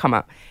Twitter, it'll come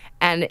up.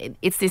 And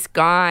it's this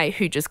guy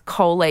who just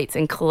collates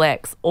and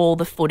collects all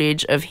the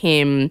footage of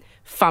him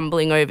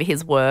fumbling over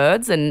his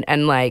words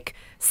and like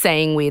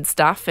saying weird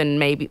stuff, and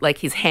maybe like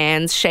his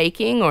hands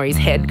shaking or his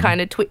head kind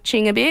of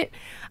twitching a bit.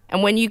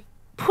 And when you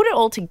put it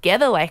all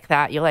together like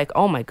that, you're like,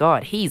 oh my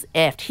God, he's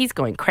effed. He's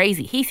going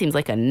crazy. He seems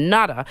like a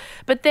nutter.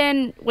 But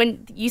then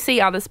when you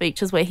see other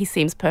speeches where he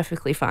seems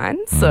perfectly fine.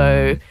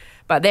 So,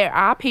 But there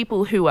are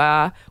people who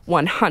are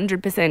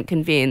 100%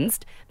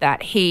 convinced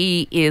that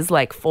he is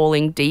like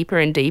falling deeper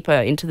and deeper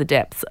into the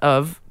depths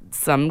of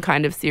some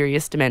kind of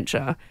serious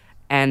dementia,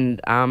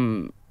 and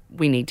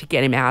we need to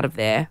get him out of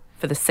there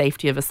for the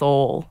safety of us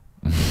all.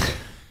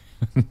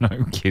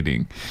 No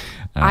kidding.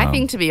 I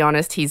think, to be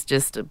honest, he's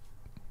just a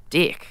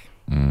dick.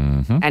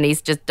 Mm-hmm. And he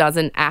just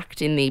doesn't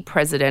act in the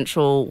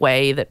presidential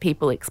way that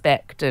people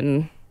expect.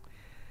 And,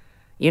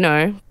 you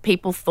know,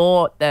 people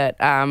thought that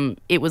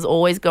it was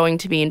always going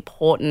to be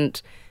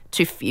important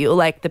to feel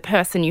like the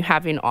person you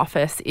have in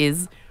office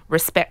is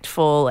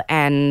respectful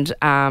and,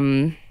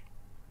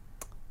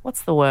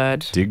 what's the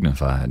word?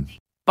 Dignified.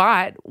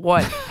 But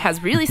what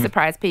has really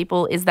surprised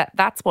people is that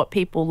that's what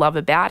people love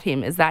about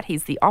him, is that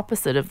he's the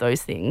opposite of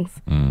those things.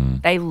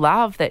 They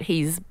love that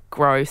he's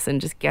gross and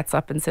just gets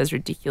up and says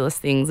ridiculous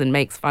things and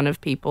makes fun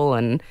of people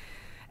and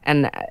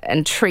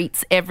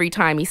treats every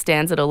time he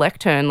stands at a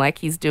lectern like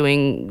he's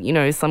doing, you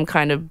know, some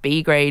kind of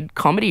B-grade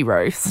comedy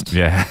roast.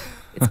 Yeah.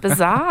 It's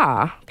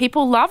bizarre.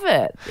 People love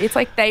it. It's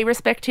like they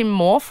respect him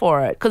more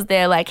for it because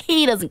they're like,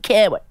 he doesn't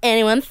care what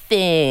anyone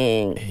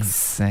thinks. He's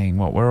saying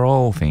what we're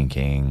all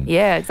thinking.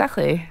 Yeah,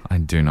 exactly. I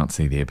do not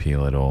see the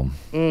appeal at all.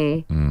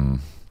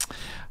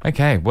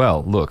 Okay,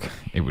 well, look,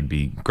 it would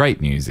be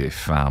great news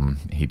if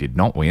he did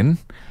not win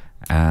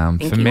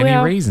for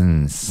many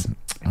reasons.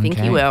 I think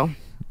he will.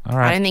 All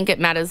right. I don't think it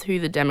matters who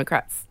the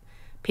Democrats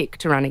pick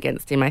to run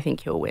against him. I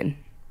think he'll win.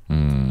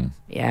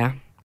 Yeah.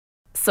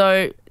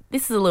 So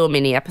this is a little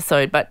mini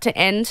episode, but to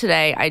end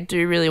today, I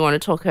do really want to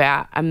talk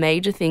about a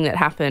major thing that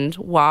happened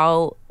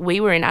while we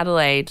were in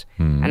Adelaide,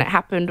 and it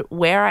happened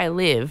where I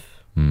live,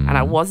 and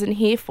I wasn't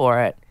here for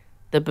it.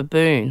 The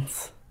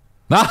baboons.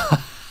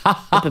 The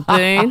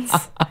baboons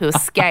who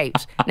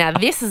escaped. Now,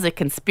 this is a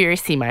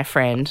conspiracy, my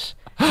friend.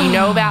 Do you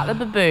know about the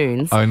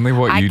baboons? Only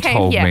what you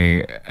told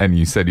me, and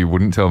you said you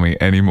wouldn't tell me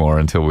anymore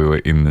until we were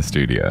in the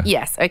studio.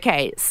 Yes,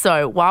 okay.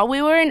 So while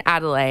we were in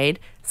Adelaide,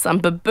 some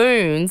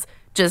baboons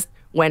just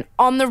went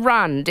on the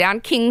run down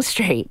King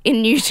Street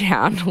in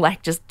Newtown,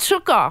 like just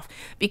took off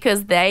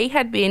because they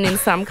had been in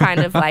some kind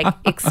of like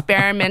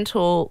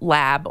experimental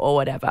lab or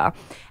whatever.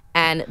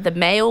 And the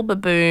male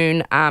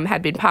baboon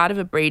had been part of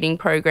a breeding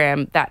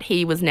program that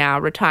he was now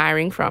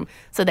retiring from.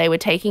 So they were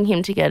taking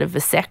him to get a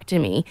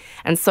vasectomy.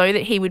 And so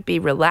that he would be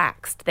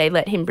relaxed, they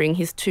let him bring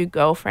his 2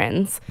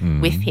 girlfriends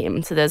with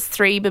him. So there's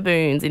 3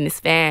 baboons in this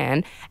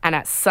van. And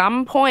at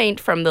some point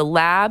from the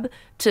lab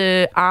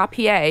to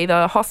RPA,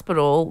 the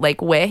hospital,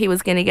 like where he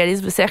was going to get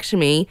his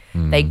vasectomy,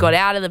 they got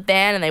out of the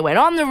van and they went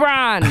on the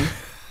run.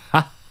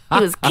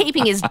 He was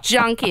keeping his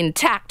junk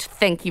intact.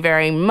 Thank you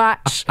very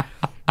much.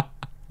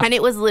 And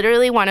it was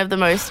literally one of the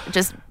most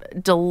just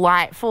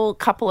delightful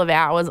couple of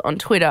hours on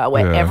Twitter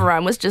where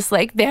everyone was just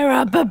like, there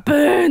are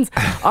baboons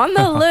on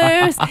the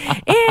loose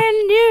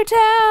in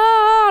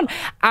Newtown.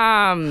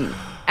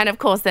 And of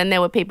course, then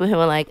there were people who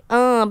were like,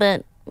 oh,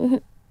 but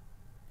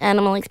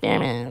animal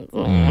experiments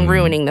and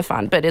ruining the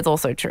fun. But it's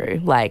also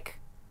true. Like,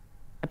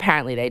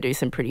 apparently they do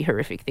some pretty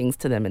horrific things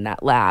to them in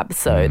that lab.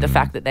 So the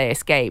fact that they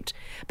escaped.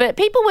 But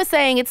people were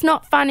saying it's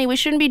not funny. We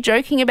shouldn't be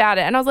joking about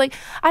it. And I was like,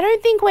 I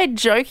don't think we're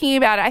joking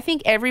about it. I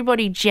think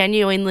everybody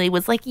genuinely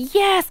was like,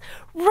 yes,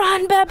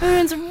 run,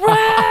 baboons,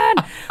 run.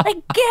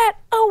 Like, get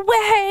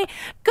away.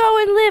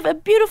 Go and live a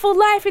beautiful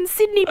life in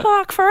Sydney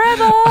Park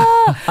forever.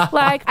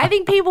 Like, I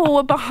think people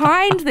were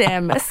behind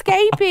them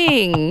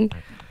escaping.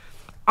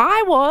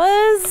 I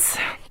was,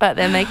 but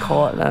then they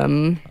caught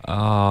them.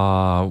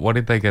 What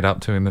did they get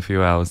up to in the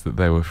few hours that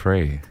they were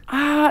free?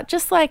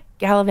 Just like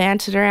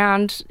gallivanted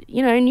around,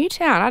 you know,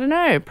 Newtown. I don't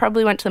know.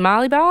 Probably went to the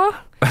Marley Bar.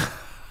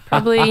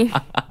 Probably,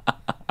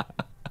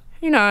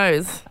 who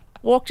knows?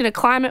 Walked in a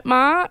climate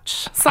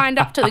march. Signed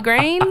up to the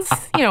Greens.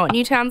 You know what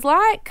Newtown's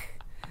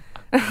like.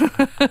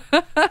 Got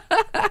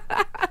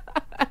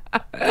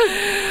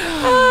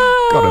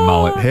a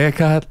mullet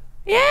haircut.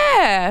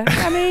 Yeah,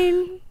 I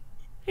mean,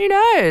 who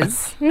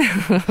knows?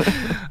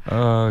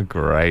 Oh,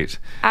 great.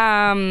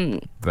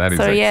 That is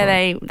so excellent.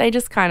 yeah, they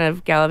just kind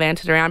of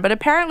gallivanted around, but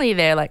apparently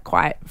they're like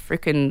quite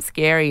freaking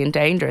scary and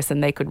dangerous,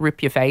 and they could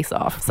rip your face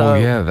off. So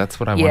well, yeah, that's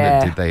what I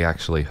wondered. Did they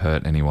actually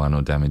hurt anyone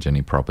or damage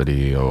any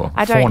property or fornicate?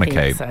 I don't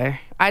think so.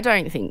 I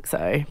don't think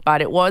so.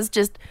 But it was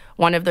just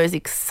one of those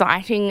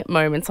exciting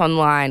moments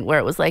online where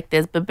it was like,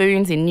 there's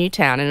baboons in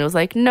Newtown, and it was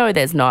like, no,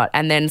 there's not.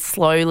 And then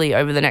slowly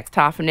over the next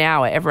half an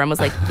hour, everyone was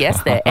like,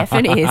 yes, there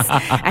effing is.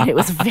 And it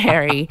was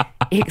very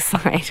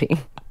exciting.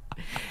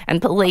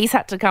 And police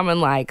had to come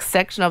and like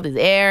section off this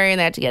area, and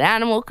they had to get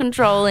animal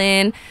control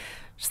in.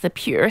 Just the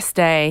purest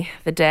day,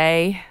 the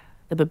day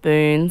the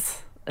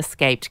baboons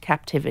escaped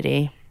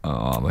captivity.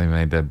 Oh, they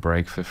made their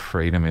break for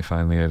freedom. If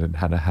only it had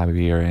had a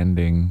happier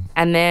ending.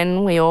 And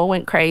then we all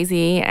went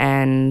crazy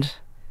and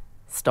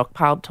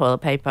stockpiled toilet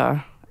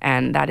paper.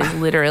 And that is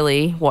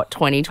literally what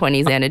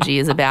 2020's energy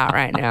is about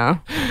right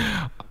now.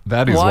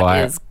 That is what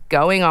why is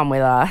going on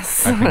with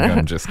us? I think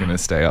I'm just going to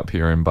stay up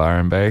here in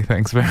Byron Bay.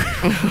 Thanks very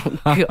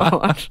much.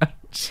 God.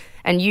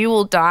 And you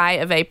will die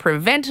of a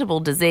preventable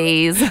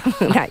disease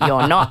that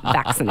you're not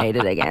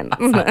vaccinated against.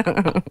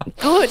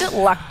 Good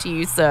luck to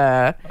you,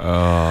 sir.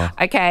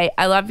 Okay,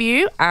 I love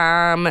you.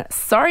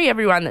 Sorry,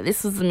 everyone, that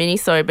this was a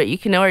mini-sode, but you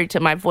can already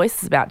tell my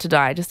voice is about to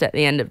die just at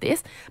the end of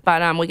this.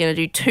 But we're going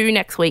to do 2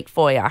 next week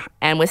for you.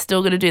 And we're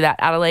still going to do that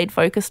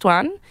Adelaide-focused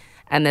one.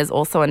 And there's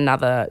also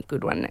another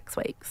good one next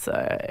week. So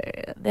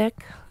they're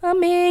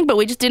coming. But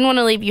we just didn't want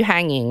to leave you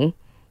hanging.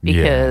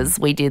 Because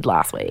we did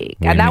last week.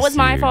 And that was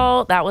my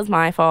fault. That was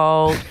my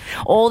fault.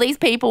 All these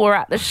people were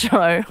at the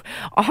show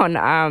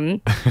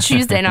on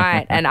Tuesday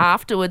night, and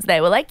afterwards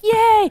they were like,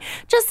 yay,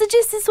 Just the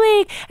Gist this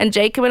week. And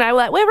Jacob and I were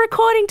like, we're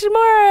recording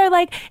tomorrow.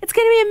 Like, it's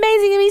going to be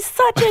amazing. It's going to be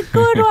such a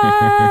good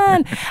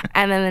one.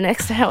 And then the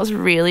next day I was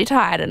really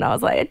tired, and I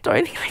was like, I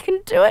don't think I can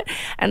do it.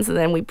 And so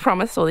then we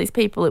promised all these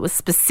people it was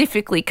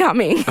specifically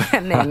coming,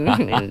 and then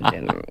it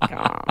didn't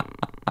come.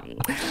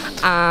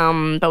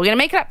 But we're going to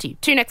make it up to you.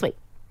 2 next week.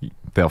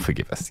 They'll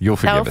forgive us. You'll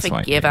forgive us,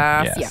 won't you?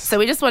 Yes. Yeah. So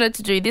we just wanted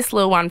to do this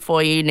little one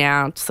for you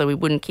now so we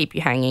wouldn't keep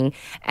you hanging.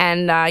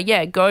 And,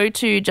 go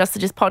to Just the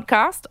Gist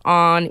podcast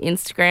on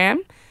Instagram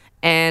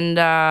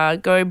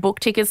and go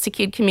book tickets to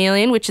Kid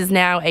Chameleon, which is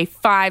now a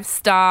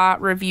 5-star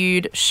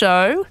reviewed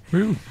show.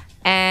 Woo.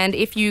 And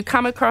if you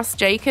come across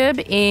Jacob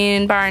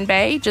in Byron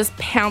Bay, just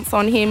pounce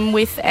on him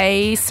with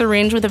a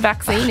syringe with a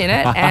vaccine in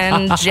it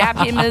and jab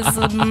him as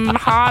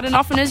hard and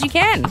often as you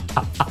can.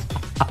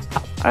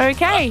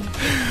 Okay.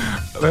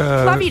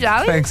 Love you,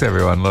 darling. Thanks,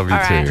 everyone. Love you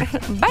too.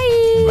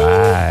 Bye.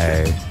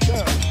 Bye.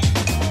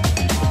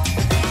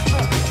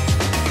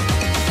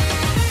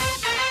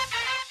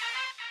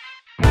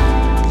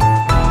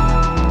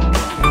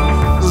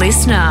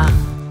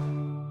 Listener.